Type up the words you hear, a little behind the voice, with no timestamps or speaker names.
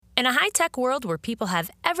In a high-tech world where people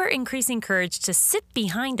have ever-increasing courage to sit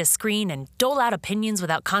behind a screen and dole out opinions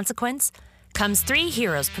without consequence, comes three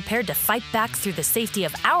heroes prepared to fight back through the safety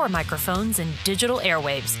of our microphones and digital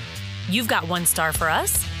airwaves. You've got 1 star for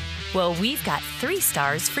us? Well, we've got 3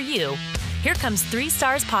 stars for you. Here comes 3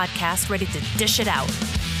 Stars Podcast, ready to dish it out.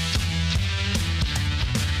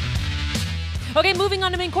 Okay, moving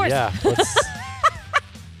on to main course. Yeah,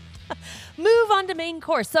 Move on to main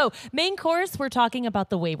course. So, main course, we're talking about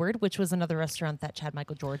the Wayward, which was another restaurant that Chad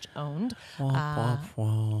Michael George owned. I'm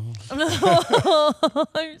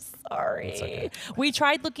sorry. Okay. We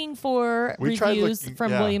tried looking for reviews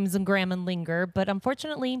from Williams and Graham and Linger, but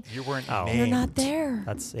unfortunately, You weren't you're named. not there.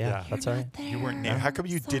 that's You're all right. not there. You weren't named. How come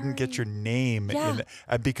you didn't get your name? Yeah.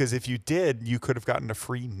 Because if you did, you could have gotten a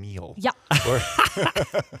free meal. Yeah.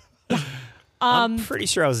 I'm pretty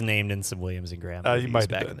sure I was named in some Williams and Graham You movies might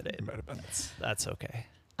back have in the day. You might have been. That's okay.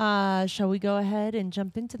 Shall we go ahead and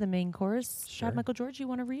jump into the main course? Sure. Chad Michael George, you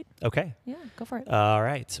want to read? Okay. Yeah, go for it. All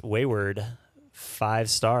right. Wayward, 5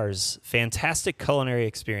 stars. Fantastic culinary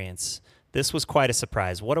experience. This was quite a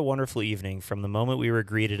surprise. What a wonderful evening. From the moment we were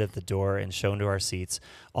greeted at the door and shown to our seats,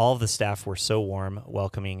 all of the staff were so warm,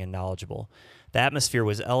 welcoming, and knowledgeable. The atmosphere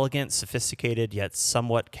was elegant, sophisticated, yet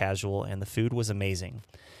somewhat casual, and the food was amazing.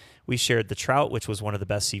 We shared the trout, which was one of the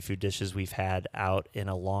best seafood dishes we've had out in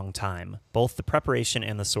a long time. Both the preparation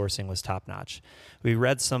and the sourcing was top-notch. We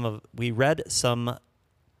read some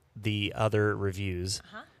the other reviews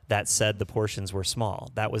that said the portions were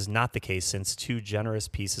small. That was not the case, since 2 generous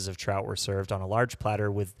pieces of trout were served on a large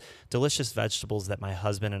platter with delicious vegetables that my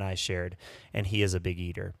husband and I shared, and he is a big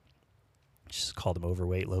eater. Just called him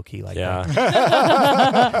overweight, low-key like that.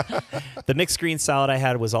 The mixed green salad I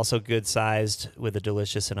had was also good-sized with a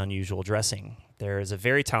delicious and unusual dressing. There is a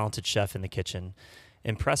very talented chef in the kitchen.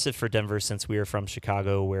 Impressive for Denver, since we are from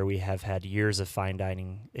Chicago, where we have had years of fine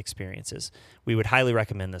dining experiences. We would highly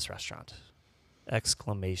recommend this restaurant.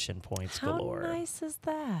 Exclamation points galore. How nice is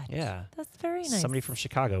that? Yeah. That's very nice. Somebody from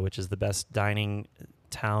Chicago, which is the best dining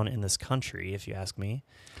town in this country, if you ask me.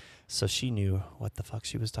 So she knew what the fuck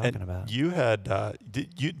she was talking about. You had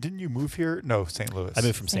didn't you move here? No, St. Louis. I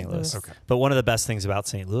moved from St. Louis. Okay. But one of the best things about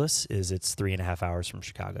St. Louis is it's 3.5 hours from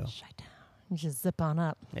Chicago. Shut down. You just zip on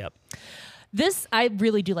up. Yep. I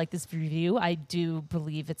really do like this review. I do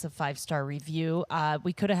believe it's a 5-star review.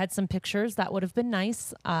 We could have had some pictures. That would have been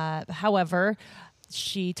nice. However,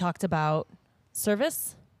 she talked about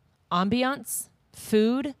service, ambiance,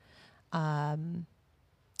 food, and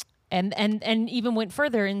even went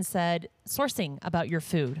further and said sourcing about your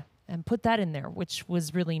food and put that in there, which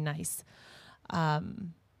was really nice. I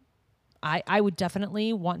would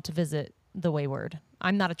definitely want to visit the Wayward.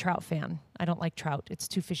 I'm not a trout fan. I don't like trout. It's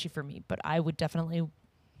too fishy for me, but I would definitely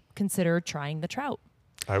consider trying the trout.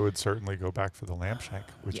 I would certainly go back for the lamb shank,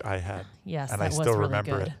 which I had. Yes, and that I was still really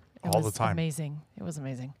remember good. it all the time. Amazing. It was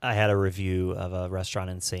amazing. I had a review of a restaurant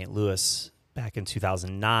in St. Louis back in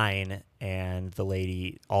 2009, and the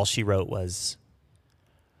lady, all she wrote was,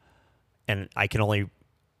 and I can only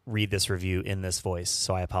read this review in this voice,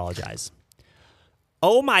 so I apologize.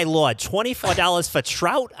 Oh my Lord, $24 for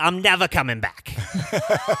trout? I'm never coming back.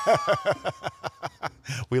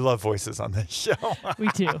 We love voices on this show. We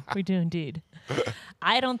do. We do indeed.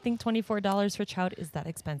 I don't think $24 for trout is that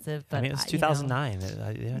expensive. But I mean, it was 2009.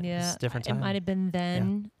 It's a different time. It might have been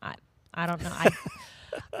then. Yeah. I don't know.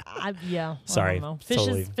 Yeah. Sorry. I don't know.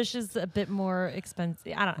 Fish is a bit more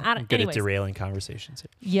expensive. I don't. I'm good anyways. at derailing conversations here.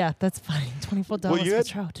 Yeah, that's fine. $24 for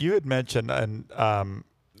trout. You had mentioned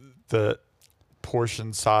the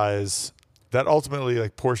portion size, that ultimately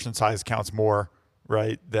like portion size counts more,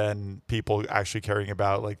 right, than people actually caring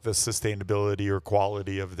about like the sustainability or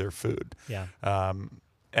quality of their food. Yeah.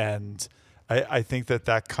 And I think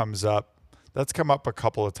that comes up. That's come up a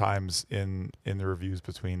couple of times in the reviews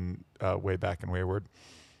between Way Back and Wayward.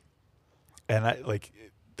 And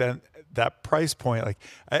then that price point, like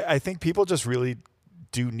I think people just really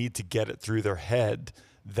do need to get it through their head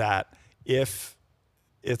that if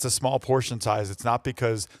it's a small portion size, it's not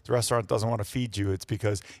because the restaurant doesn't want to feed you. It's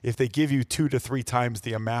because if they give you 2 to 3 times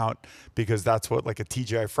the amount, because that's what like a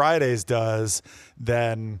TGI Fridays does,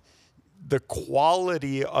 then the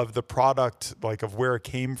quality of the product, like of where it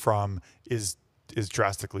came from, is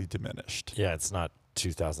drastically diminished. Yeah, it's not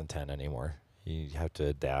 2010 anymore. You have to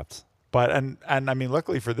adapt. But and I mean,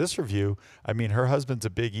 luckily for this review, I mean, her husband's a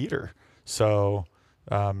big eater, so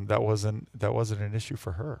that wasn't an issue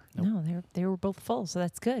for her. No, they were both full, so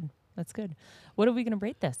that's good. That's good. What are we going to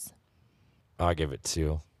rate this? I'll give it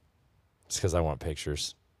 2. Just because I want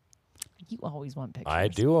pictures. You always want pictures. I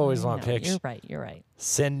do always want pictures. You're right.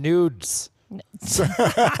 Send nudes.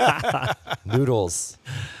 Noodles.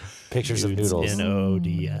 Pictures of Nudes, noodles.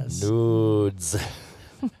 N-O-D-S. Nudes.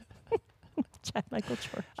 Chad Michael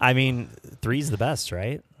George. I mean, 3's the best,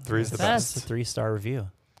 right? 3's the Best. best. It's a 3-star review.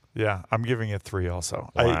 Yeah, I'm giving it 3 also.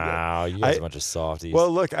 Wow, you guys I- are a bunch of softies.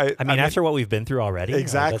 Well, look, I mean, after what we've been through already,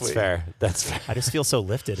 Exactly. That's fair. That's fair. I just feel so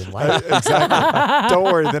lifted in life. exactly. Don't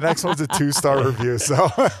worry, the next one's a 2-star review. So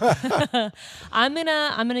I'm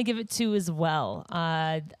gonna give it 2 as well.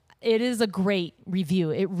 It is a great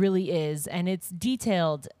review. It really is, and it's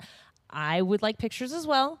detailed. I would like pictures as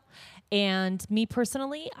well. And me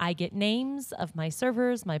personally, I get names of my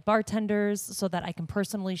servers, my bartenders, so that I can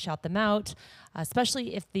personally shout them out,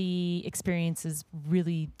 especially if the experience is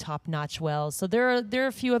really top notch. Well, so there are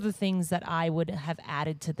a few other things that I would have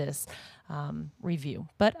added to this review,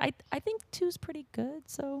 but I think 2's pretty good.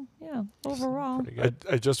 So yeah, overall,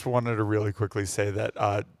 I just wanted to really quickly say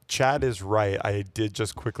that Chad is right. I did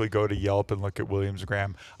just quickly go to Yelp and look at Williams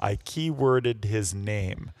Graham. I keyworded his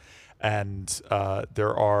name. And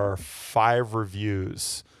there are 5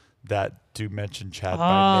 reviews that do mention Chad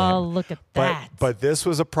by name. Oh, look at that. But this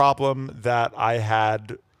was a problem that I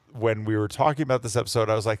had when we were talking about this episode.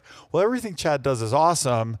 I was like, well, everything Chad does is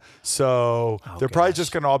awesome. So they're probably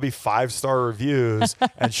just going to all be 5-star reviews.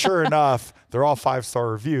 And sure enough, they're all 5-star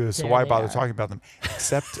reviews. So There why they bother are. talking about them?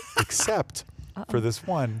 Except for this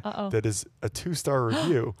one that is a 2-star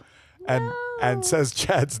review. And says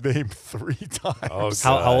Chad's name 3 times. Oh,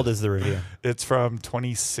 How old is the review? It's from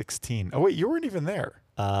 2016. Oh wait, you weren't even there.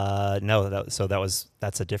 No, that's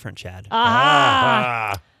a different Chad. Aha!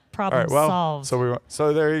 All Problem right, well, solved.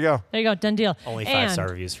 so there you go. There you go, done deal. Only And 5-star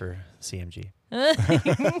reviews for CMG.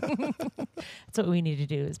 That's what we need to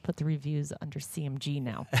do is put the reviews under CMG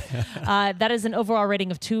now. That is an overall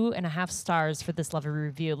rating of 2.5 stars for this lovely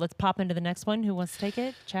review. Let's pop into the next one. Who wants to take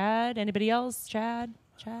it? Chad? Anybody else? Chad?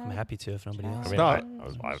 I'm happy to if nobody else. I mean,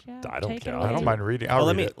 No, I don't Take it care. away. I don't mind reading. I'll Well,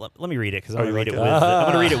 let read me it. let me read it because I'm Oh, gonna you read like it it? with I'm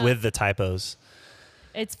gonna read it with the typos.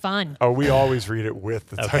 It's fun. Oh, we always read it with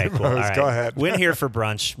the Okay, typos. cool. All right. Go ahead. Went here for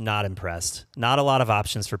brunch. Not impressed. Not a lot of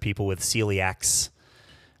options for people with celiacs.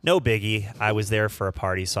 No biggie. I was there for a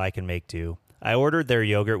party, so I can make do. I ordered their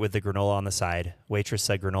yogurt with the granola on the side. Waitress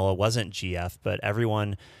said granola wasn't GF, but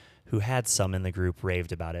everyone who had some in the group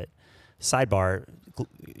raved about it. Sidebar,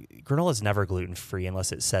 granola is never gluten-free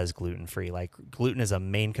unless it says gluten-free. Like, gluten is a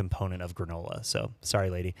main component of granola. So,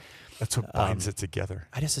 sorry, lady. That's what binds it together.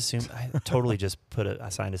 I just assumed, I totally just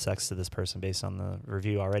assigned a sex to this person based on the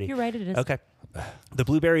review already. You're right, it is. Okay. The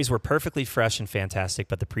blueberries were perfectly fresh and fantastic,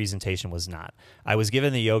 but the presentation was not. I was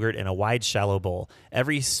given the yogurt in a wide, shallow bowl.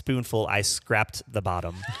 Every spoonful, I scrapped the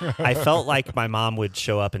bottom. I felt like my mom would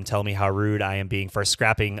show up and tell me how rude I am being for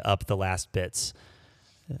scrapping up the last bits.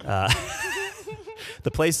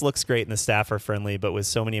 The place looks great and the staff are friendly, but with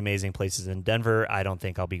so many amazing places in Denver, I don't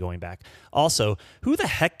think I'll be going back. Also, who the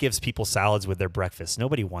heck gives people salads with their breakfast?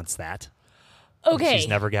 Nobody wants that. Okay. She's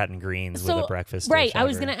never gotten greens with a breakfast Right. dish I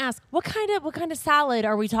was ever. going to ask, what kind of salad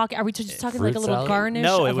are we talking? Are we just talking like Fruit a little salad? garnish?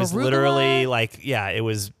 No, it of was arugula? literally like, it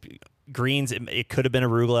was greens. It could have been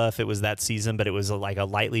arugula if it was that season, but it was like a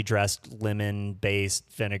lightly dressed lemon-based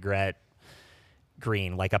vinaigrette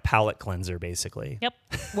green, like a palate cleanser, basically. Yep.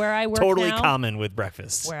 Where I work Totally now, common with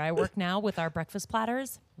breakfast. Where I work now with our breakfast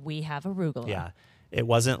platters, we have arugula. Yeah. It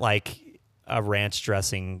wasn't like a ranch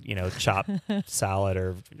dressing, chopped salad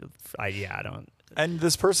or, I don't. And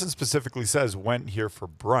this person specifically says went here for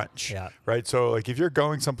brunch. Yeah. Right. So like if you're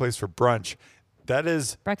going someplace for brunch, that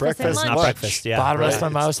is Breakfast and lunch. Not lunch. breakfast, yeah. Bottomless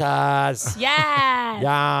right. mimosas. Yeah.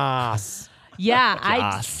 Yes.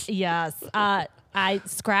 Yeah. Yes. I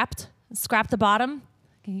scrapped the bottom.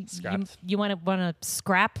 Scrapped. You want to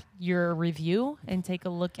scrap your review and take a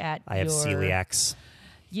look at I have your celiacs.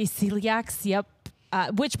 Celiacs, yep.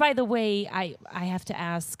 Which, by the way, I have to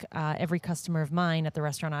ask every customer of mine at the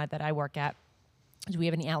restaurant that I work at, do we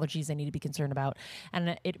have any allergies I need to be concerned about?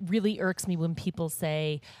 And it really irks me when people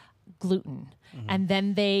say gluten. Mm-hmm. And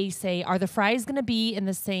then they say, are the fries going to be in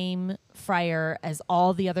the same fryer as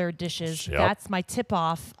all the other dishes? Yep. That's my tip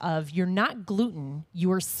off of you're not gluten,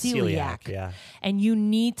 you're celiac. Yeah. And you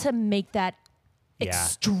need to make that Yeah.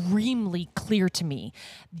 extremely clear to me.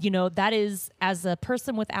 That is, as a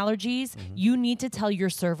person with allergies, you need to tell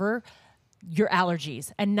your server your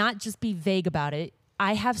allergies and not just be vague about it.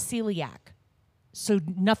 I have celiac. So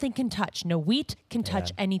nothing can touch. No wheat can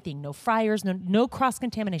touch anything. No fryers, no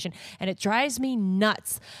cross-contamination. And it drives me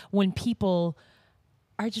nuts when people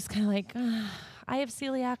are just kind of like, I have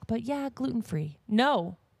celiac, but gluten-free.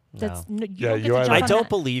 No. You don't get you to jump either- I on don't that.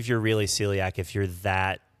 believe you're really celiac if you're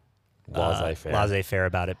that Laissez-faire. laissez-faire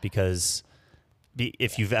about it, because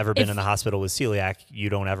if you've ever been in the hospital with celiac, you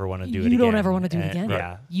don't ever want to do it again. You don't ever want to do it again.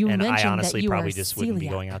 Yeah. You and mentioned I honestly that you probably are just wouldn't be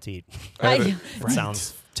celiac. going out to eat. Right. It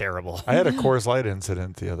sounds terrible. I had a Coors Light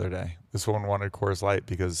incident the other day. This woman wanted Coors Light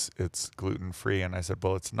because it's gluten-free. And I said,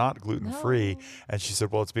 well, it's not gluten-free. No. And she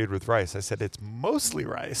said, well, it's made with rice. I said, it's mostly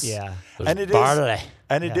rice. Yeah. And it barley. is,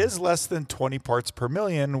 and it Yeah. is less than 20 parts per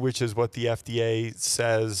million, which is what the FDA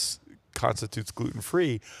says constitutes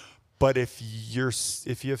gluten-free. But if you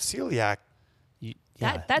have celiac,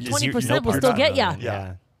 That Zero- 20% will no still parts get per ya. million.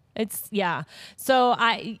 Yeah. It's So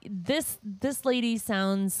this lady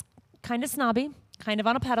sounds kind of snobby, kind of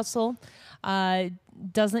on a pedestal.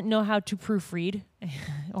 Doesn't know how to proofread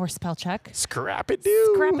or spell check.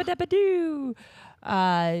 scrap-a-doo. Scrap-a-dap-a-doo.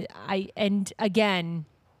 And again,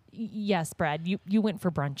 yes, Brad, you went for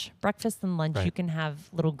brunch, breakfast and lunch. Right. You can have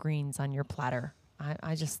little greens on your platter.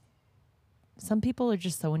 I just, some people are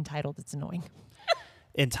just so entitled. It's annoying.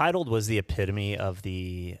 Entitled was the epitome of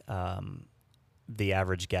the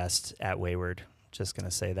average guest at Wayward. Just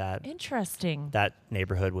gonna say that. Interesting. That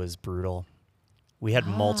neighborhood was brutal. We had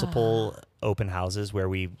multiple open houses where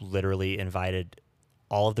we literally invited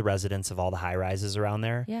all of the residents of all the high rises around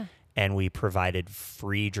there. Yeah. And we provided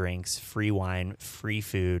free drinks, free wine, free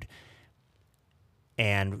food.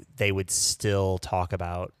 And they would still talk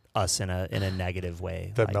about us in a negative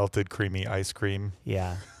way. That Like, melted creamy ice cream.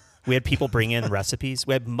 yeah. We had people bring in recipes.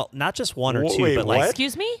 We had not just one or two, Wait, but like what?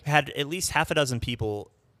 Excuse me? had at least half a dozen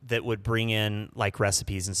people that would bring in like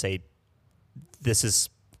recipes and say, this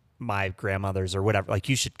is my grandmother's or whatever. Like,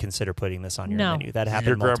 you should consider putting this on your No. menu. That happened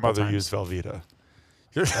Your multiple grandmother times. used Velveeta.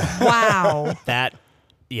 Wow. That,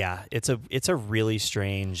 yeah, it's a really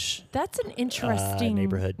strange. That's an interesting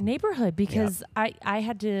neighborhood. because I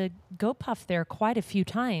had to go puff there quite a few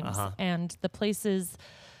times. Uh-huh. And the places,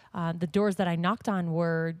 the doors that I knocked on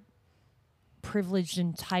were privileged,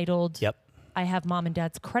 entitled. Yep. I have mom and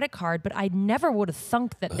dad's credit card, but I never would have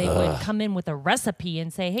thunk that they would come in with a recipe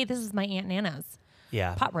and say, hey, this is my Aunt Nana's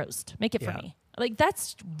Yeah. pot roast. Make it for Yeah. me. Like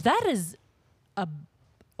that is a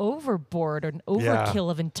overboard, an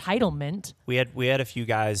overkill of entitlement. We had a few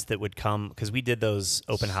guys that would come because we did those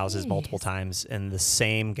open houses multiple Jeez. times, and the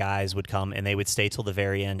same guys would come and they would stay till the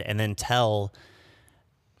very end and then tell.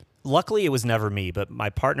 Luckily, it was never me, but my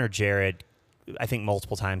partner Jared, I think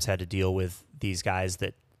multiple times had to deal with these guys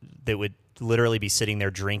that would literally be sitting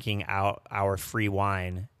there drinking out our free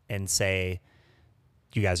wine and say,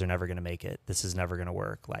 "You guys are never going to make it. This is never going to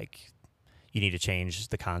work. Like, you need to change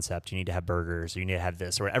the concept. You need to have burgers. Or you need to have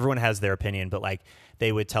this." Or everyone has their opinion, but like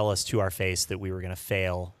they would tell us to our face that we were going to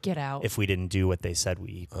fail Get out. if we didn't do what they said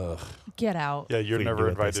we. Get out. Yeah, you're We didn't never do what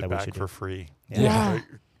they invited said we back should for do. free. Yeah.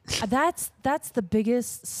 That's the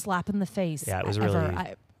biggest slap in the face. Yeah, it was ever.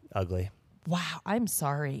 really ugly. Wow, I'm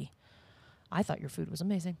sorry. I thought your food was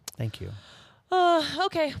amazing. Thank you.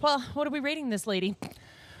 Okay, well, what are we rating this lady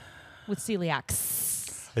with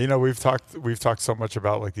celiacs? You know, we've talked so much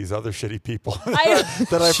about like these other shitty people I-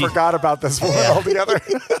 that I forgot about this one altogether.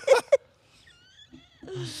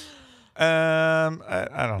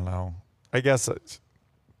 I don't know. I guess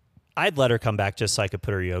I'd let her come back just so I could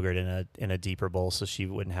put her yogurt in a deeper bowl so she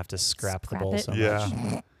wouldn't have to scrap the Scrap bowl it. so much.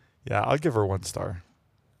 yeah. I'll give her 1 star.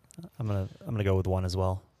 I'm gonna go with 1 as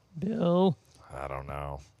well. Bill. I don't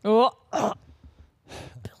know. Oh.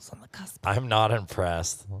 Bill's on the cusp. I'm not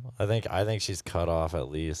impressed. I think she's cut off at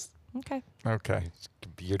least. Okay. Okay.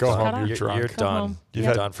 You're Go done. home, you're drunk. You're Go done. home. You've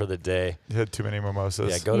You're had- done for the day. You had too many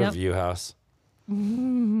mimosas. Yeah, go Yep. to View House.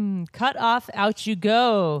 Cut off, out you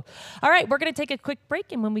go. All right, we're going to take a quick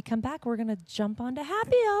break, and when we come back, we're going to jump on to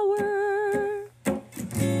happy hour.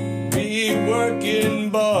 We work in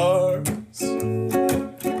bars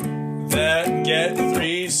that get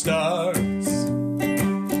 3 stars.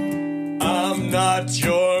 I'm not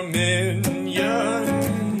your minion.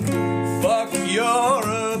 Fuck your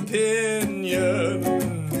opinion.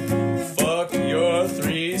 Fuck your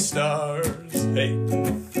 3 stars. Hey.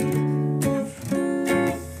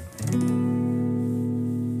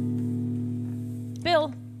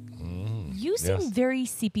 Bill, you seem yes. very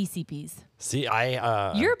CPs. See,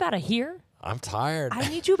 You're about a here. I'm tired. I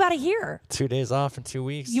need you about a here. 2 days off in 2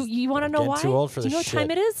 weeks. You wanna I'm know getting why? Too old for Do you this know what time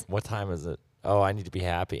shit. it is? What time is it? Oh, I need to be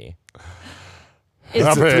happy. It's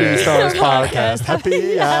a 3 stars podcast.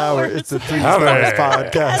 Happy hour. It's a 3 stars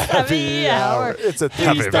podcast. Happy hour. It's a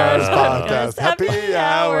 3 stars podcast. Happy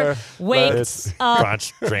hour. Wake It's up,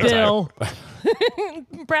 brunch drink Bill. time.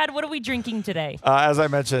 Brad, what are we drinking today? As I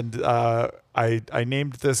mentioned, I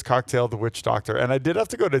named this cocktail the Witch Doctor, and I did have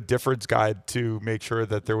to go to Difford's Guide to make sure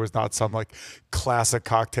that there was not some like classic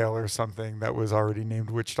cocktail or something that was already named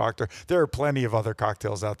Witch Doctor. There are plenty of other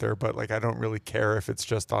cocktails out there, but like I don't really care if it's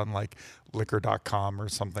just on like liquor.com or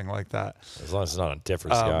something like that. As long as it's not on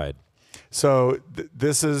Difford's Guide. So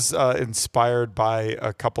this is inspired by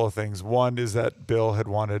a couple of things. One is that Bill had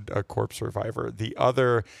wanted a corpse survivor. The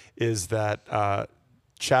other is that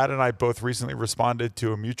Chad and I both recently responded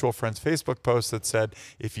to a mutual friend's Facebook post that said,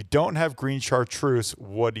 if you don't have green chartreuse,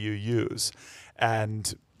 what do you use?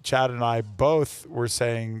 And Chad and I both were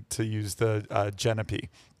saying to use the Genepi,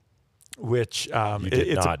 which You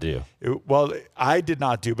did not do. well, I did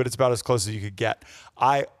not do, but it's about as close as you could get.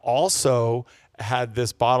 I also had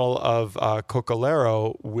this bottle of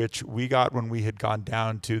Cocalero, which we got when we had gone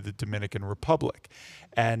down to the Dominican Republic.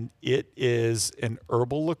 And it is an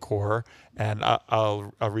herbal liqueur, and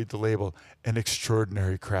I'll read the label: an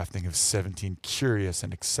extraordinary crafting of 17 curious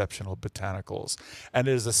and exceptional botanicals. And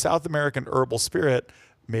it is a South American herbal spirit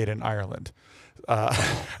made in Ireland. And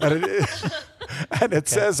it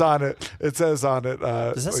says on it, does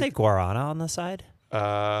that say guarana on the side?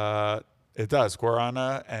 It does.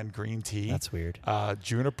 Guarana and green tea. That's weird.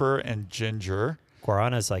 Juniper and ginger.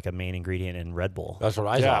 Guarana is like a main ingredient in Red Bull. That's what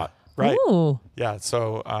I thought. Right. Ooh. Yeah.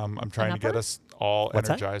 So I'm trying to get us all What's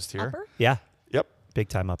that? energized here. Upper? Yeah, Yep. big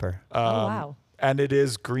time upper. Oh, wow. And it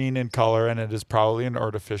is green in color, and it is probably an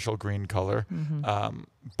artificial green color.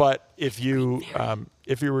 But if you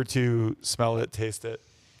were to smell it, taste it,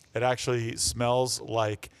 it actually smells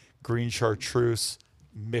like green chartreuse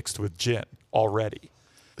mixed with gin already.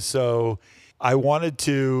 So I've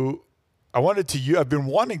been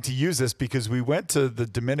wanting to use this because we went to the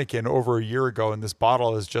Dominican over a year ago, and this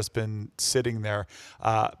bottle has just been sitting there.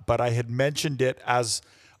 But I had mentioned it as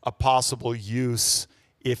a possible use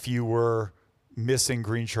if you were missing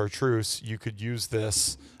green chartreuse. You could use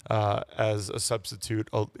this as a substitute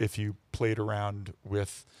if you played around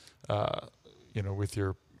with, with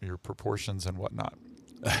your proportions and whatnot.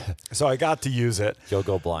 So I got to use it. You'll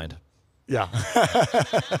go blind. Yeah.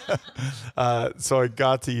 So I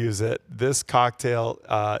got to use it. This cocktail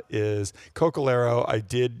is Cocalero. I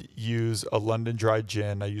did use a London dry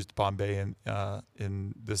gin. I used Bombay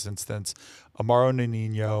in this instance. Amaro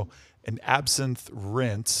Nino, an absinthe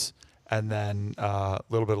rinse, and then a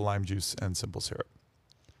little bit of lime juice and simple syrup,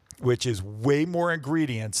 which is way more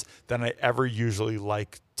ingredients than I ever usually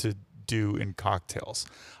like to do in cocktails.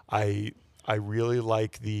 I really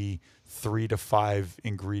like the 3 to 5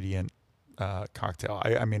 ingredient cocktail.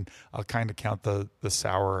 I mean, I'll kind of count the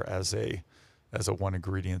sour as a one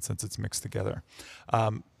ingredient since it's mixed together.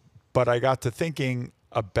 But I got to thinking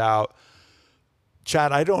about,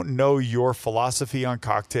 Chad, I don't know your philosophy on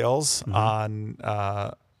cocktails,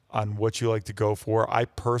 on what you like to go for. I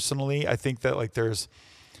think that like there's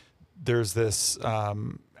this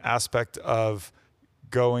aspect of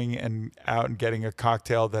going and out and getting a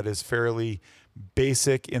cocktail that is fairly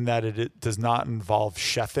basic in that it does not involve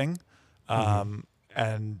chefing.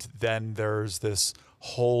 And then there's this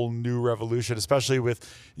whole new revolution, especially with,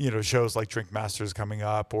 shows like Drink Masters coming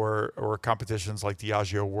up or competitions like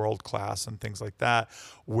Diageo World Class and things like that,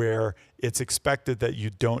 where it's expected that you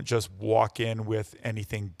don't just walk in with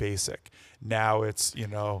anything basic. Now it's,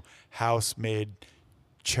 house-made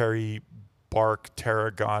cherry bark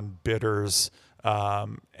tarragon bitters,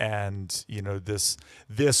 and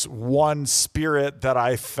this one spirit that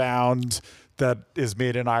I found that is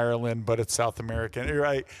made in Ireland, but it's South American,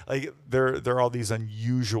 right? Like there are all these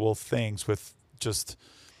unusual things with just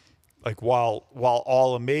like while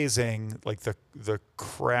all amazing, like the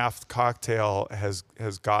craft cocktail has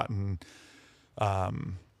gotten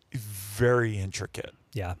very intricate.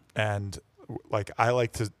 Yeah, and like I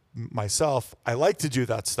like to do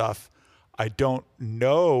that stuff. I don't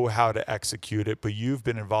know how to execute it, but you've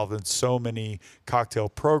been involved in so many cocktail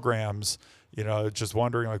programs, just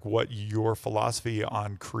wondering like what your philosophy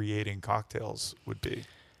on creating cocktails would be.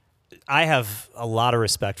 I have a lot of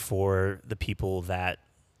respect for the people that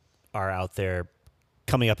are out there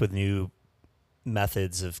coming up with new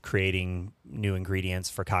methods of creating new ingredients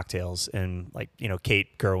for cocktails. And like,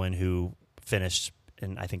 Kate Gerwin, who finished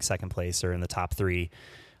in, I think, second place or in the top 3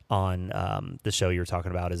 on the show you were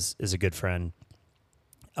talking about, is a good friend.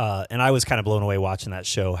 And I was kind of blown away watching that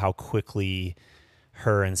show, how quickly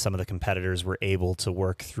her and some of the competitors were able to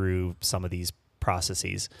work through some of these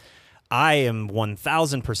processes. I am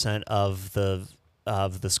 1000% of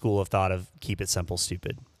the school of thought of keep it simple,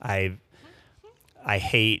 stupid. I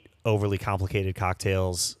hate overly complicated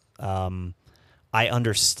cocktails. I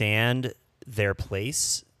understand their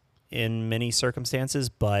place in many circumstances,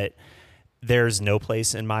 but there's no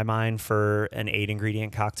place in my mind for an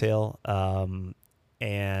 8-ingredient cocktail.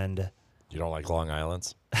 And You don't like Long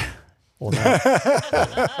Islands? well, no,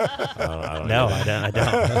 I don't no, either. I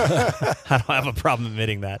don't. I don't have a problem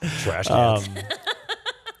admitting that. Trash cans.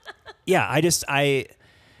 Yeah,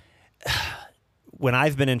 when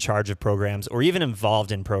I've been in charge of programs or even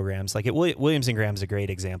involved in programs, like at Williams and Graham's a great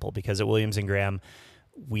example, because at Williams and Graham,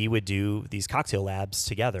 we would do these cocktail labs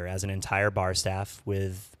together as an entire bar staff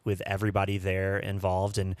with everybody there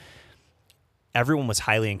involved, and everyone was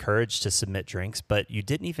highly encouraged to submit drinks, but you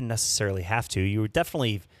didn't even necessarily have to. You were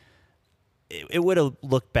definitely, it would have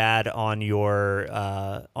looked bad on your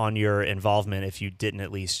involvement if you didn't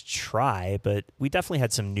at least try. But we definitely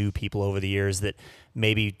had some new people over the years that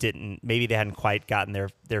maybe they hadn't quite gotten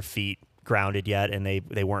their feet grounded yet, and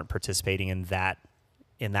they weren't participating in that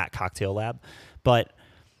cocktail lab. But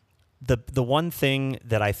the one thing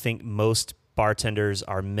that I think most bartenders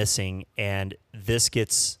are missing, and this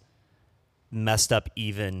gets messed up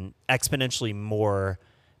even exponentially more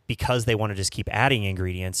because they want to just keep adding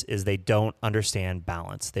ingredients, is they don't understand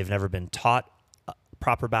balance. They've never been taught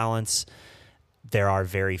proper balance. There are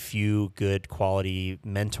very few good quality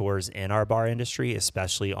mentors in our bar industry,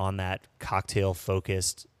 especially on that cocktail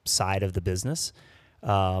focused side of the business.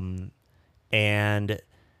 And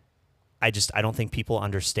I don't think people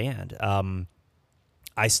understand.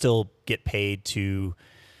 I still get paid to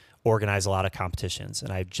organize a lot of competitions,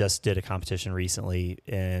 and I just did a competition recently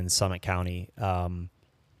in Summit County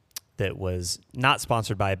that was not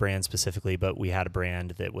sponsored by a brand specifically, but we had a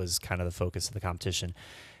brand that was kind of the focus of the competition.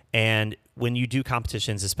 And when you do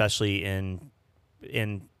competitions, especially in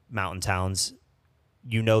mountain towns,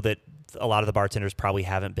 you know that a lot of the bartenders probably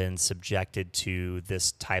haven't been subjected to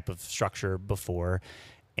this type of structure before,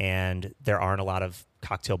 and there aren't a lot of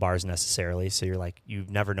cocktail bars necessarily, so you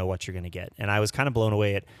never know what you're going to get. And I was kind of blown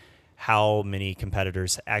away at how many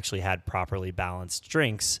competitors actually had properly balanced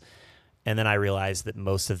drinks. And then I realized that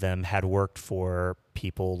most of them had worked for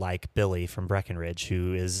people like Billy from Breckenridge,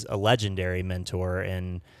 who is a legendary mentor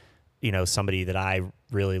and, somebody that I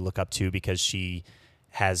really look up to because she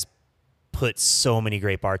has put so many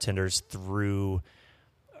great bartenders through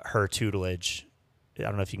her tutelage. I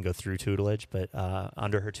don't know if you can go through tutelage, but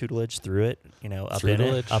under her tutelage, through it, up in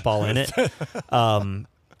it, up all in it.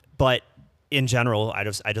 But in general,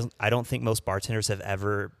 I don't think most bartenders have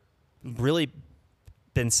ever really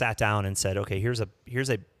been sat down and said, okay, here's a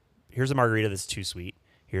margarita that's too sweet.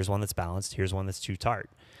 Here's one that's balanced. Here's one that's too tart.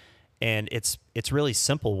 And it's really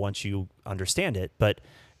simple once you understand it. But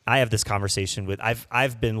I have this conversation with,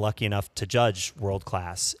 I've been lucky enough to judge World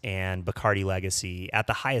Class and Bacardi Legacy at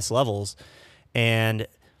the highest levels, and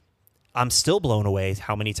I'm still blown away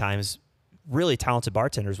how many times really talented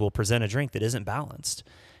bartenders will present a drink that isn't balanced.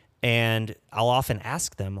 And I'll often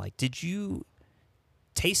ask them, like, did you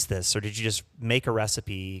taste this, or did you just make a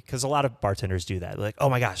recipe? Because a lot of bartenders do that. They're like, oh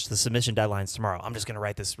my gosh, the submission deadline's tomorrow. I'm just going to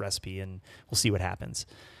write this recipe and we'll see what happens.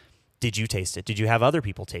 Did you taste it? Did you have other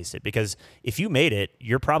people taste it? Because if you made it,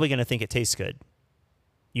 you're probably going to think it tastes good.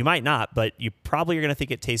 You might not, but you probably are going to think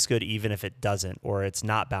it tastes good even if it doesn't, or it's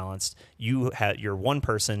not balanced. You're one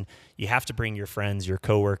person. You have to bring your friends, your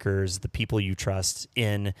coworkers, the people you trust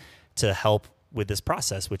in to help with this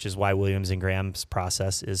process, which is why Williams and Graham's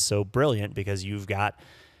process is so brilliant, because you've got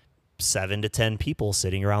 7 to 10 people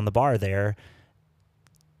sitting around the bar there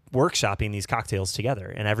workshopping these cocktails together,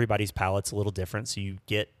 and everybody's palate's a little different, so you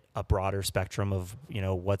get a broader spectrum of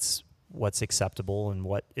what's acceptable and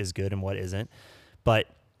what is good and what isn't. But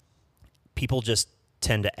people just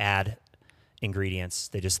tend to add ingredients.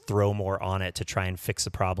 They just throw more on it to try and fix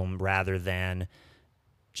a problem rather than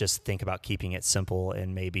just think about keeping it simple.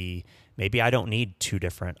 And maybe I don't need 2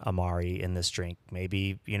 different Amari in this drink.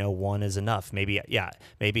 Maybe, one is enough. Maybe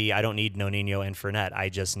I don't need Nonino and Fernet. I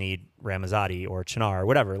just need Ramazzotti or Chinar or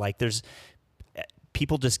whatever. Like,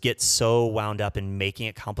 people just get so wound up in making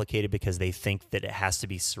it complicated because they think that it has to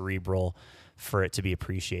be cerebral for it to be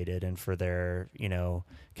appreciated, and for their,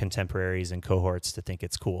 contemporaries and cohorts to think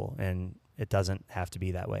it's cool. And it doesn't have to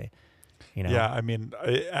be that way. Yeah, I mean,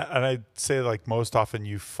 I'd say, like, most often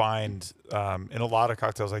you find in a lot of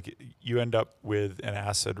cocktails, like, you end up with an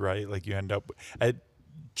acid, right? Like, you end up,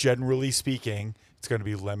 generally speaking, it's going to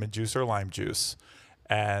be lemon juice or lime juice.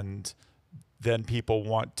 And then people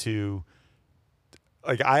want to,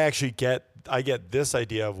 like, I get this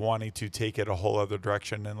idea of wanting to take it a whole other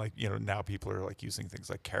direction. And, like, now people are, like, using things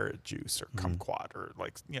like carrot juice or kumquat or,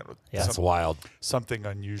 like, that's wild. Something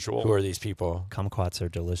unusual. Who are these people? Kumquats are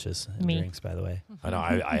delicious in drinks, by the way. I know.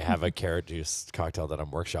 I have a carrot juice cocktail that I'm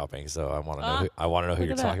workshopping, so I want to know. I want to know who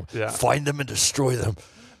you're talking about. Yeah. Find them and destroy them.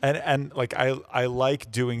 And like I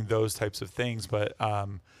like doing those types of things, but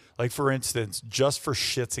like for instance, just for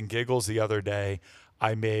shits and giggles, the other day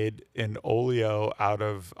I made an oleo out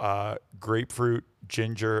of grapefruit,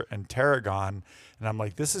 ginger, and tarragon, and I'm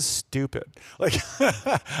like, this is stupid. Like,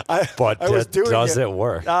 I was doing does it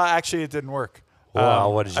work? Actually, it didn't work.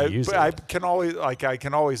 Well, what did you use? I can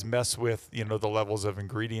always mess with the levels of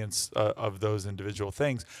ingredients of those individual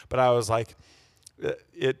things. But I was like,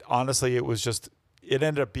 it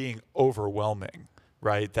ended up being overwhelming,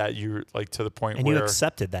 right? That you're like to the point and where you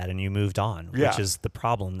accepted that and you moved on, which is the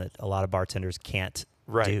problem that a lot of bartenders can't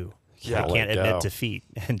do. Yeah, they can't let go. admit defeat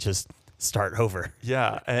and just start over.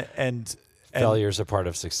 Yeah, and Failure's a part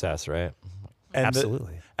of success, right? and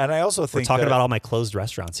Absolutely. And I also think We're talking that, about all my closed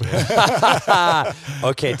restaurants here.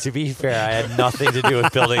 Okay, to be fair, I had nothing to do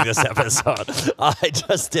with building this episode. I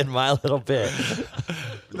just did my little bit.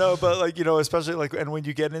 No, but like especially like, and when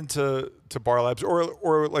you get into bar labs,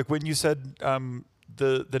 or like when you said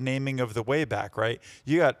the naming of the way back, right?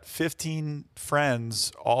 You got 15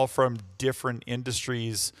 friends, all from different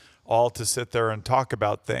industries, all to sit there and talk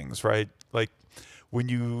about things, right? Like when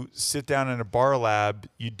you sit down in a bar lab,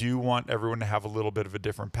 you do want everyone to have a little bit of a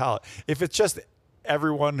different palate. If it's just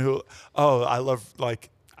everyone who, I love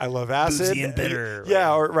acid, Boozy and bitter.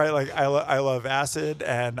 yeah, or right, like I love acid,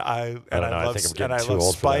 and I love think I'm getting and I too love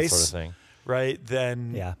old for that spice, sort of thing. right?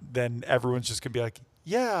 Then everyone's just gonna be like,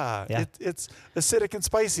 yeah. It's acidic and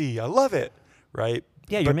spicy. I love it, right?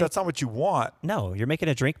 Yeah, but that's not what you want. No, you're making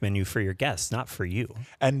a drink menu for your guests, not for you.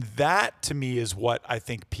 And that, to me, is what I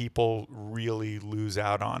think people really lose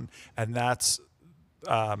out on. And that's,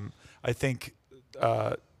 I think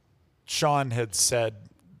Sean had said,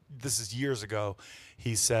 this is years ago,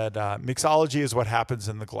 he said, mixology is what happens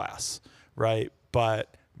in the glass, right?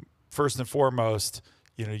 But first and foremost,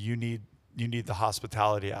 you need the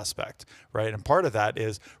hospitality aspect, right? And part of that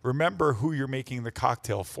is remember who you're making the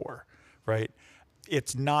cocktail for, right?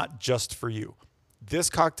 It's not just for you. This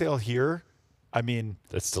cocktail here, I mean,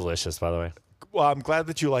 It's delicious, by the way. well, I'm glad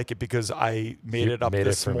that you like it because I made You it up made it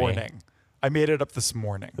this for me. morning. I made it up this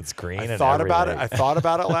morning. It's green I and thought about it. everything. I thought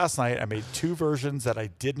about it last night. I made 2 versions that I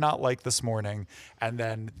did not like this morning, and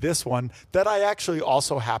then this one that I actually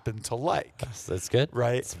also happen to like. That's good.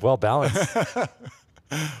 Right. It's well balanced.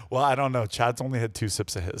 Well, I don't know. Chad's only had 2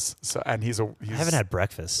 sips of his, so and he's I haven't had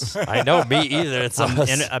breakfast. I know, me either. It's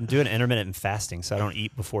I'm doing intermittent fasting, so I don't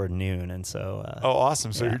eat before noon, and so. Oh,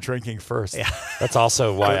 awesome! So you're drinking first. Yeah. That's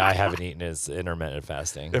also why I haven't eaten is intermittent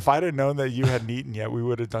fasting. If I'd have known that you hadn't eaten yet, we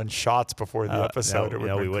would have done shots before the episode. It would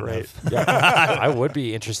have been wouldn't great. have. Yeah, I would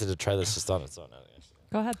be interested to try this just on its own.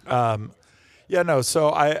 Go ahead. Yeah, no.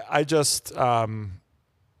 So I just I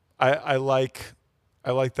like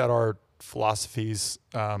that our philosophies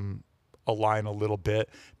align a little bit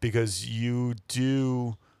because you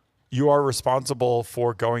are responsible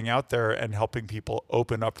for going out there and helping people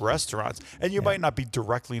open up restaurants, and you might not be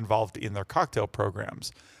directly involved in their cocktail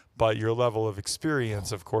programs, but your level of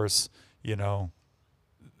experience, of course,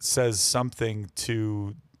 says something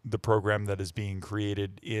to the program that is being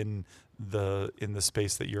created in the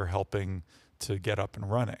space that you're helping to get up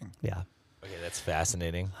and running. Yeah. Okay, that's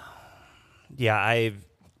fascinating. Yeah, I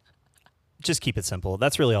just keep it simple.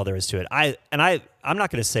 That's really all there is to it. I'm not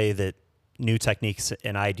going to say that new techniques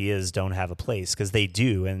and ideas don't have a place, because they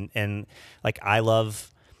do. And like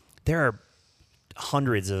there are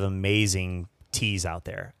hundreds of amazing teas out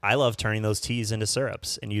there. I love turning those teas into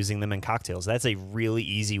syrups and using them in cocktails. That's a really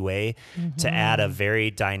easy way to add a very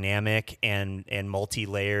dynamic and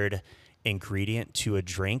multi-layered ingredient to a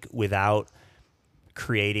drink without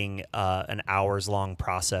creating an hours-long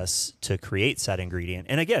process to create said ingredient.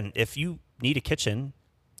 And again, if you need a kitchen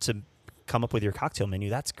to come up with your cocktail menu,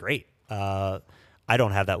 that's great. I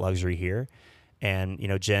don't have that luxury here. And,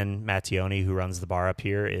 Jen Mattioni, who runs the bar up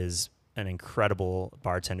here, is an incredible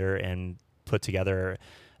bartender and put together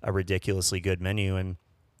a ridiculously good menu and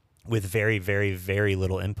with very, very, very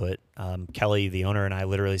little input. Kelly, the owner, and I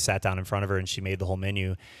literally sat down in front of her and she made the whole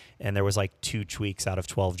menu, and there was like 2 tweaks out of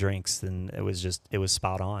 12 drinks, and it was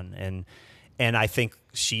spot on. And I think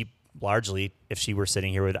she largely, if she were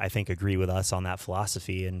sitting here, would, I think, agree with us on that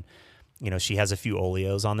philosophy. And, she has a few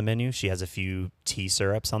oleos on the menu. She has a few tea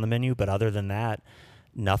syrups on the menu, but other than that,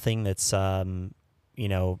 nothing that's, nothing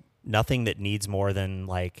that needs more than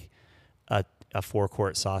like a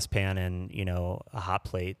 4-quart saucepan and, a hot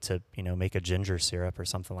plate to, make a ginger syrup or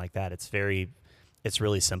something like that. It's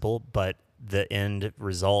really simple, but the end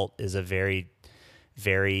result is a very,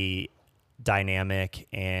 very dynamic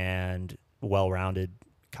and well-rounded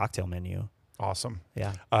cocktail menu. Awesome.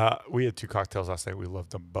 Yeah. We had 2 cocktails last night. We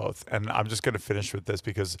loved them both. And I'm just going to finish with this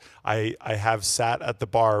because I have sat at the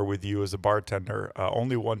bar with you as a bartender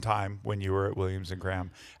only one time when you were at Williams and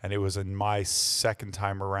Graham. And it was in my second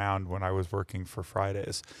time around when I was working for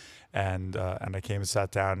Fridays. And I came and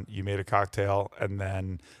sat down. You made a cocktail, and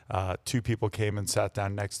then 2 people came and sat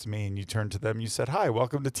down next to me, and you turned to them and you said, "Hi,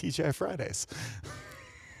 welcome to TGI Fridays."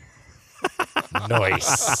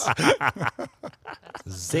 Nice.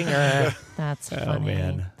 Zinger. That's funny.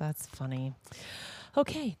 Man. That's funny.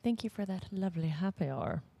 Okay, thank you for that lovely happy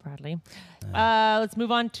hour, Bradley. Let's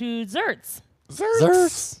move on to desserts.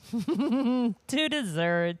 Zerts. To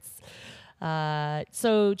desserts.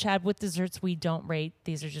 So, Chad, with desserts, we don't rate.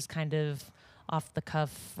 These are just kind of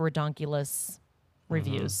off-the-cuff, redonkulous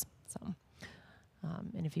reviews. So,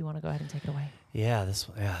 and if you want to go ahead and take it away. Yeah, this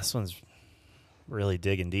one's really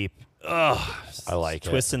digging deep. Ugh, I like it.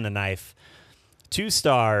 Twisting the knife. 2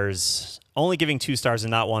 stars. Only giving 2 stars and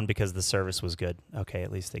not 1 because the service was good. Okay,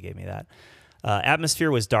 at least they gave me that. Atmosphere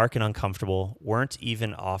was dark and uncomfortable. Weren't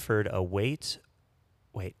even offered a wait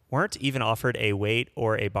or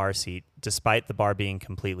a bar seat, despite the bar being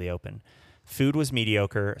completely open. Food was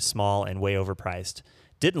mediocre, small, and way overpriced.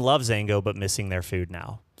 Didn't love Zango, but missing their food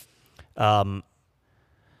now.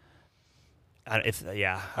 I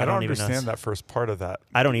don't even understand that first part of that.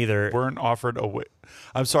 I don't either. Weren't offered a wait.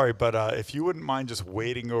 I'm sorry, but if you wouldn't mind just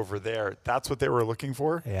waiting over there, that's what they were looking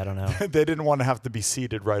for. Yeah, I don't know. They didn't want to have to be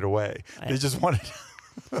seated right away. They just wanted.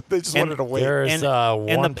 Wanted to wait. There's a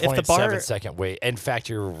and if the bar- 1.7 second wait. In fact,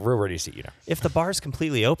 we're ready to see you now. If the bar's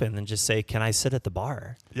completely open, then just say, "Can I sit at the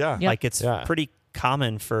bar?" Yeah. Yep. Like it's pretty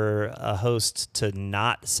common for a host to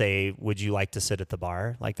not say, "Would you like to sit at the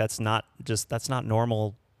bar?" Like that's not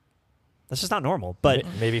normal. That's just not normal. But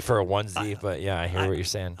Maybe for a onesie, but yeah, I hear what you're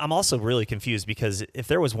saying. I'm also really confused because if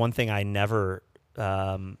there was one thing I never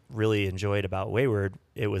really enjoyed about Wayward,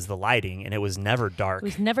 it was the lighting, and it was never dark. It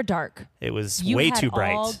was never dark. It was You way had too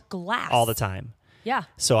bright all glass. all the time. Yeah.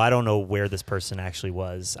 So I don't know where this person actually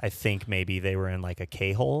was. I think maybe they were in like a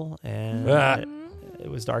K-hole and it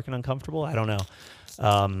was dark and uncomfortable. I don't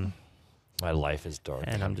know. My life is dark.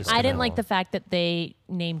 And I'm just I didn't gonna- like the fact that they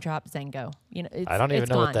name dropped Zango. You know, I don't even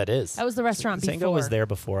it's know what gone. that is. That was the restaurant Zango before. was there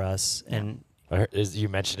before us, and You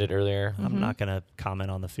mentioned it earlier. Mm-hmm. I'm not going to comment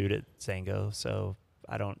on the food at Zango, so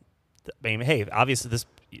I don't. I mean, hey, obviously this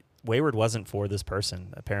Wayward wasn't for this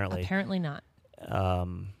person, apparently. Apparently not.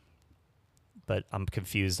 But I'm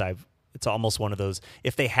confused. It's almost one of those.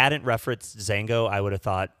 If they hadn't referenced Zango, I would have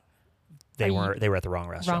thought they were at the wrong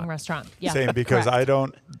restaurant. Wrong restaurant. Yeah. Same, because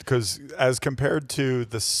Correct. because as compared to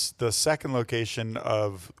the second location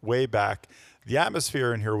of way back, the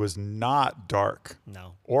atmosphere in here was not dark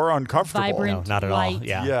No. or uncomfortable. Vibrant, No, not at light. all.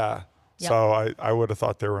 Yeah. Yeah. Yep. So I would have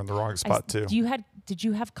thought they were in the wrong spot too. Did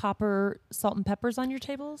you have copper salt and peppers on your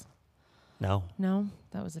tables? No. No,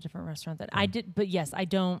 that was a different restaurant that I did. But yes, I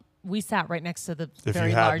don't. We sat right next to the If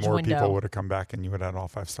very you had large more window. people would have come back and you would have had all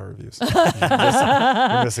 5-star reviews.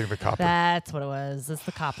 You're missing the copper. That's what it was. It's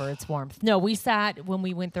the copper. It's warmth. No, when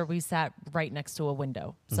we went there, we sat right next to a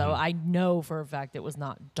window. So I know for a fact it was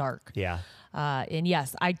not dark. Yeah. And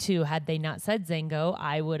yes, I too, had they not said Zango,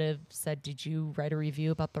 I would have said, did you write a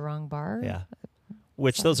review about the wrong bar? Yeah.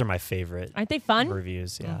 Which those are my favorite Aren't they fun?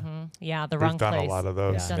 reviews. Yeah. Mm-hmm. Yeah, the We've wrong done place. a lot of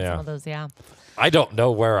those. We've done Yeah. some of those, yeah. I don't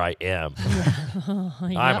know where I am. I'm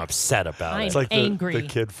Yep. upset about I'm it. It's like angry. the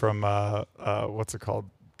kid from what's it called?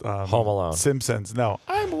 Home Alone. Simpsons. No,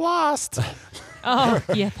 I'm lost. Oh,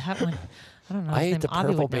 yeah, that one. I don't know. I his ate name. the Avi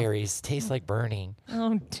purple would know. berries. Taste like burning.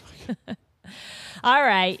 Oh. All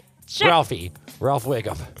right. Check, Ralph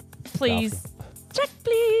Wiggum. please. Check,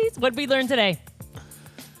 please. What did we learn today?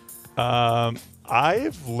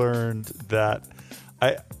 I've learned that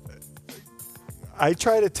I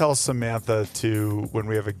try to tell Samantha to, when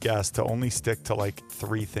we have a guest, to only stick to like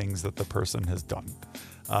 3 things that the person has done.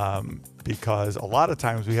 Because a lot of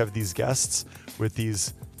times we have these guests with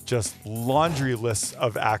these just laundry lists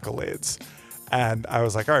of accolades. And I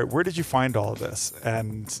was like, all right, where did you find all of this?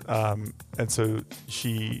 And so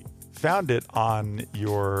she found it on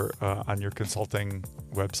your consulting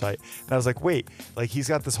website, and I was like, wait, like he's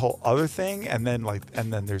got this whole other thing, and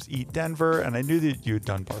then there's Eat Denver, and I knew that you had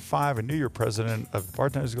done Bar 5. I knew you're president of the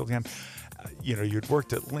Bartenders Guild again. You'd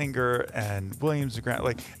worked at Linger and Williams and Grant,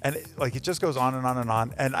 it just goes on and on and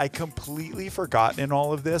on. And I completely forgot in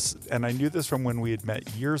all of this, and I knew this from when we had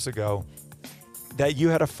met years ago, that you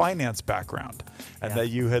had a finance background, and that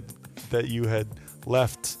you had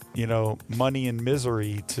left, money and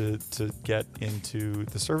misery to get into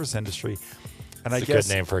the service industry. And It's I a guess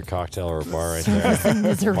good name for a cocktail or a bar right there.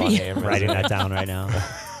 Misery. Come on, name, Writing that down right now.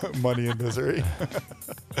 Money and Misery,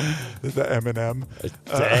 the Eminem.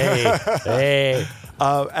 Hey.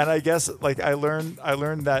 And I guess like I learned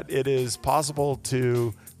that it is possible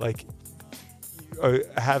to like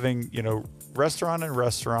having restaurant,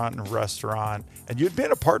 and you'd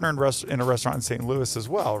been a partner in a restaurant in St. Louis as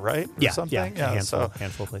well, right? Or Yeah, something? yeah,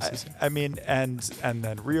 handful of places. I mean, and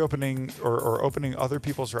then reopening or opening other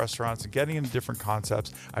people's restaurants and getting into different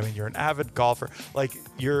concepts. I mean, you're an avid golfer. Like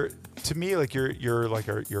you're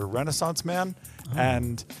a Renaissance man,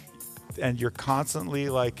 and you're constantly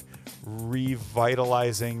like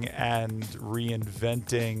revitalizing and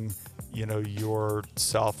reinventing,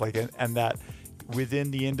 yourself. Like and that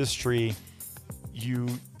within the industry, you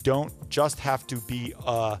don't just have to be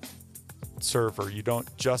a server. You don't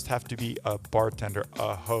just have to be a bartender,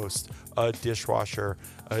 a host, a dishwasher,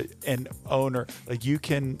 an owner. Like you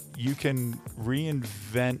can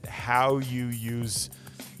reinvent how you use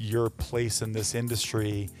your place in this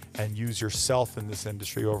industry and use yourself in this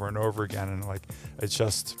industry over and over again. And like, it's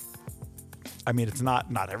just, I mean, it's not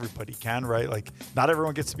everybody can, right? Like not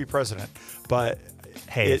everyone gets to be president, but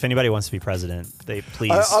hey, if anybody wants to be president, they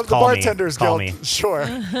please of the call Bartenders me. Call Guild, me. sure.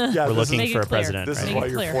 Yeah, We're looking for a clear. president. This right? is what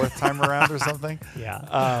your clear. fourth time around or something.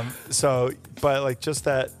 Yeah. But like just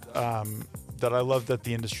that I love that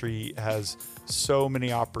the industry has so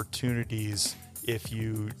many opportunities if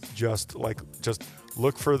you just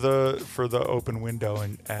look for the open window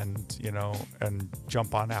and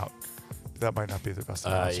jump on out. That might not be the best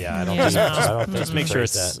analogy. Yeah, I don't Yeah. think I don't think Just you make sure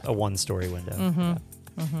phrased it's a one-story window.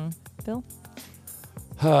 Bill?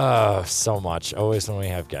 So much. Always when we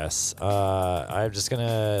have guests. I'm just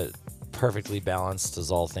gonna perfectly balanced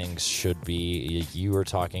as all things should be. You were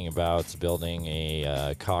talking about building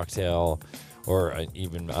a cocktail, or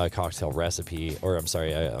even a cocktail recipe, or I'm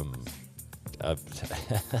sorry, a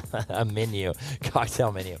menu,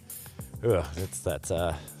 cocktail menu. Ugh,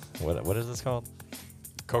 what is this called?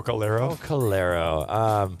 Cocalero.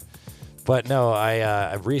 Cocalero. But no,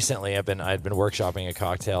 I recently I've been workshopping a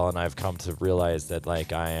cocktail, and I've come to realize that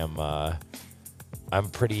like I'm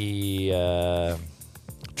pretty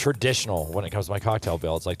traditional when it comes to my cocktail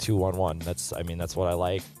build. It's like 2-1-1. That's what I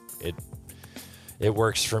like. It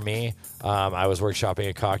works for me. I was workshopping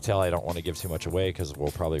a cocktail. I don't want to give too much away because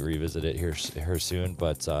we'll probably revisit it here soon.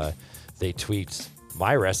 But they tweaked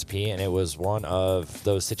my recipe, and it was one of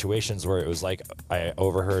those situations where it was like I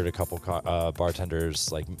overheard a couple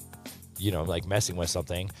bartenders like messing with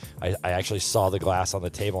something. I actually saw the glass on the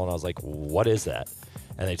table, and I was like, "What is that?"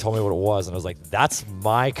 And they told me what it was, and I was like, "That's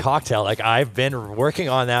my cocktail. Like I've been working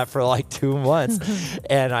on that for like 2 months."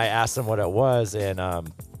 And I asked them what it was, and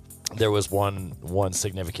there was one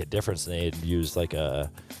significant difference. They had used like a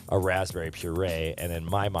raspberry puree, and in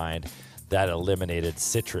my mind, that eliminated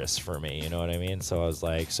citrus for me. You know what I mean? So I was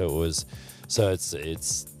like, it's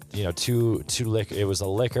two liquor. It was a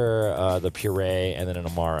liquor, the puree, and then an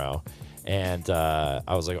Amaro. And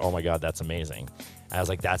I was like, oh my God, that's amazing. I was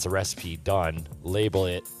like, that's a recipe, done. Label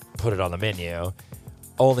it, put it on the menu.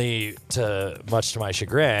 Only much to my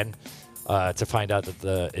chagrin, to find out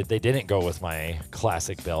that they didn't go with my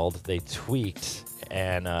classic build. They tweaked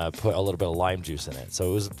and put a little bit of lime juice in it. So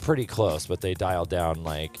it was pretty close, but they dialed down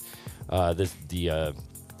like the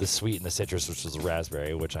sweet and the citrus, which was the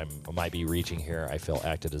raspberry, which I might be reaching here. I feel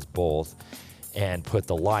acted as both, and put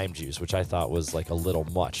the lime juice, which I thought was like a little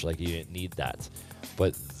much. Like you didn't need that,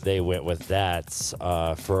 but they went with that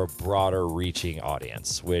for a broader reaching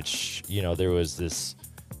audience. Which there was this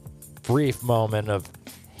brief moment of,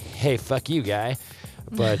 hey, fuck you, guy.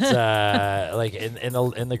 But like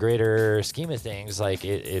in the greater scheme of things, like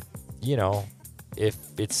it if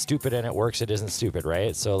it's stupid and it works, it isn't stupid,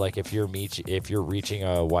 right? So like if you're reaching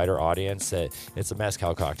a wider audience, that it's a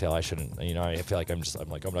mezcal cocktail, I shouldn't, I feel like I'm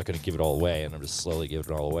not going to give it all away, and I'm just slowly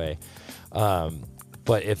giving it all away.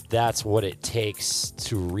 But if that's what it takes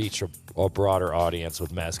to reach a broader audience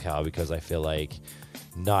with mezcal, because I feel like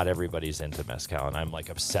not everybody's into mezcal, and I'm like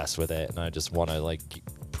obsessed with it, and I just want to like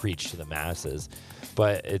preach to the masses.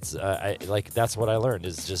 But it's that's what I learned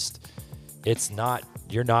is just,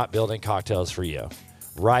 you're not building cocktails for you.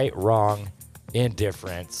 Right, wrong,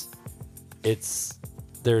 indifferent. There's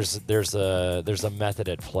a method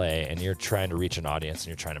at play, and you're trying to reach an audience, and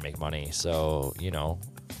you're trying to make money. So,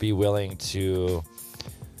 be willing to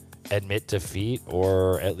admit defeat,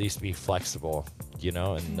 or at least be flexible,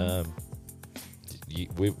 and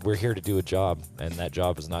we're here to do a job, and that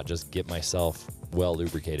job is not just get myself well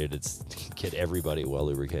lubricated, it's get everybody well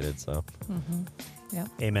lubricated. So Yeah.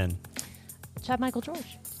 Amen. Chad Michael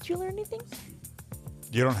George, did you learn anything?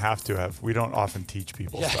 You don't have to have. We don't often teach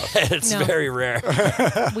people stuff. It's No. very rare.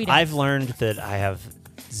 We don't. I've learned that I have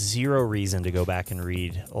zero reason to go back and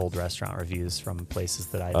read old restaurant reviews from places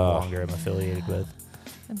that I no longer am affiliated with.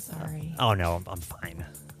 I'm sorry. Oh no, I'm fine.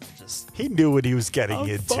 He knew what he was getting I'm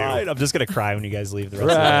into. fine. I'm just gonna cry when you guys leave the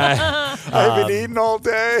rest of the I've been eating all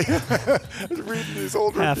day, reading these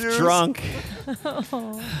old half reviews. drunk.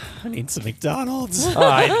 I need some McDonald's.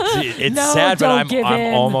 It's No, sad, but don't give I'm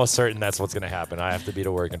in. almost certain that's what's going to happen. I have to be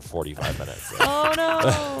to work in 45 minutes. Oh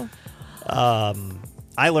no.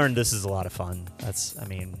 I learned this is a lot of fun.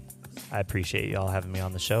 I appreciate y'all having me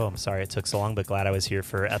on the show. I'm sorry it took so long, but glad I was here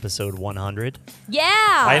for episode 100. Yeah.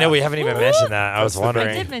 I know we haven't even mentioned that. I was That's the wondering.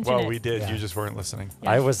 I did mention Well, it. we did. Yeah. You just weren't listening.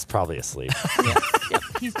 Yeah. I was probably asleep. Yep.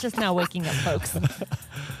 He's just now waking up, folks.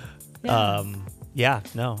 Yeah.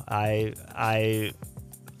 No, I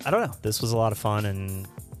don't know. This was a lot of fun, and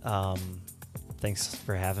thanks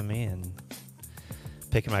for having me and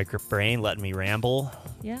picking my brain, letting me ramble.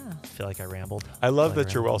 Yeah. I feel like I rambled. I love Really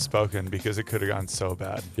that you're rambled. well spoken because it could have gone so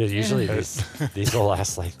bad. Yeah, usually these will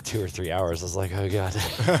last like 2 or 3 hours. I was like, oh god,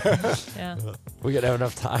 Yeah. we gotta have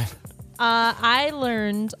enough time. I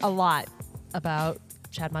learned a lot about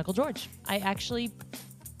Chad Michael George. I actually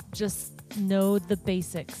just know the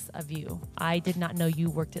basics of you. I did not know you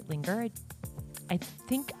worked at Linger. I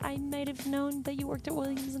think I might have known that you worked at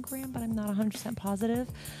Williams and Graham, but I'm not 100% positive.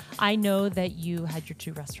 I know that you had your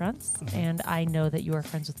 2 restaurants, and I know that you are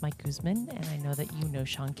friends with Mike Guzman, and I know that you know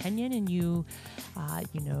Sean Kenyon, and you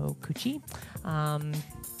know Coochie,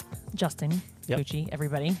 Justin Yep. Coochie,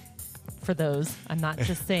 everybody. For those, I'm not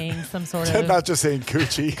just saying some sort of Not just saying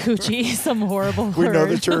coochie. Coochie, some horrible We word. know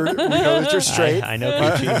that you're straight. I know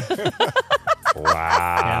Coochie.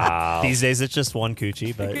 Wow. These days it's just one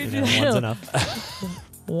Coochie, but Coochie. one's enough.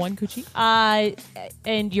 One Coochie.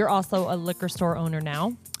 And you're also a liquor store owner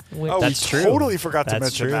now. Which, Oh, That's we true. totally forgot to That's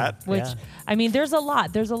mention true. that. which Yeah. I mean, there's a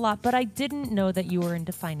lot, but I didn't know that you were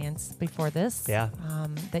into finance before this. Yeah.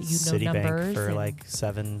 That you know Citibank numbers for and- like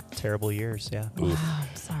 7 terrible years. Yeah. Wow,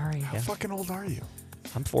 I'm sorry. How fucking old are you?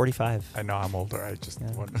 I'm 45. I know I'm older. I just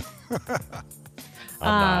want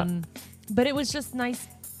I'm not. But it was just nice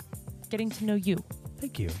getting to know you.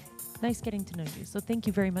 Thank you. Nice getting to know you. So thank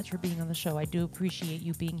you very much for being on the show. I do appreciate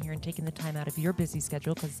you being here and taking the time out of your busy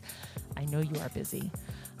schedule because I know you are busy.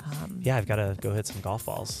 Yeah, I've got to go hit some golf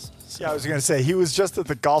balls. So. Yeah, I was going to say, he was just at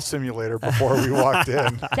the golf simulator before we walked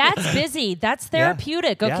in. That's busy. That's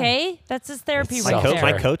therapeutic, Yeah. okay? That's his therapy It's right self-care. there.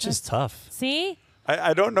 My coach is tough. See?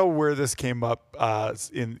 I don't know where this came up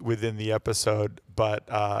within the episode, but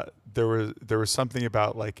there was something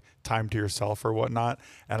about like time to yourself or whatnot.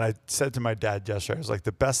 And I said to my dad yesterday, I was like,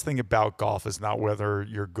 the best thing about golf is not whether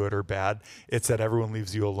you're good or bad. It's that everyone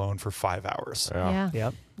leaves you alone for 5 hours. Yeah.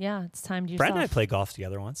 Yep. Yeah, it's time to yourself. Brad and I played golf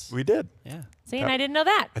together once. We did. Yeah. See, and I didn't know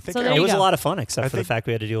that. I think so I- there It you was go. a lot of fun, except I for the think- fact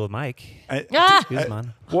we had to deal with Mike Ah!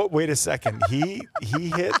 Guzman. Wait a second. He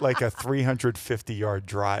hit like a 350-yard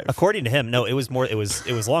drive. According to him, no, it was more. It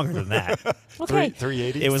was longer than that. Okay.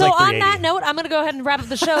 380. It was So like on 380. that note, I'm going to go ahead and wrap up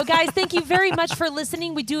the show. Guys, thank you very much for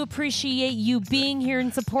listening. We do appreciate you being here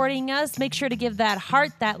and supporting us. Make sure to give that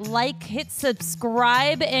heart, that like, hit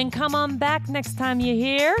subscribe, and come on back next time you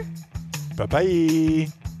hear. Bye-bye.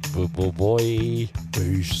 Boo boo boy.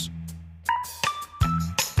 Peace.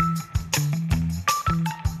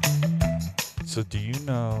 So do you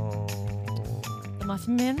know The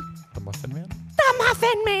Muffin Man? the Muffin Man? The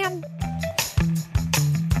Muffin Man!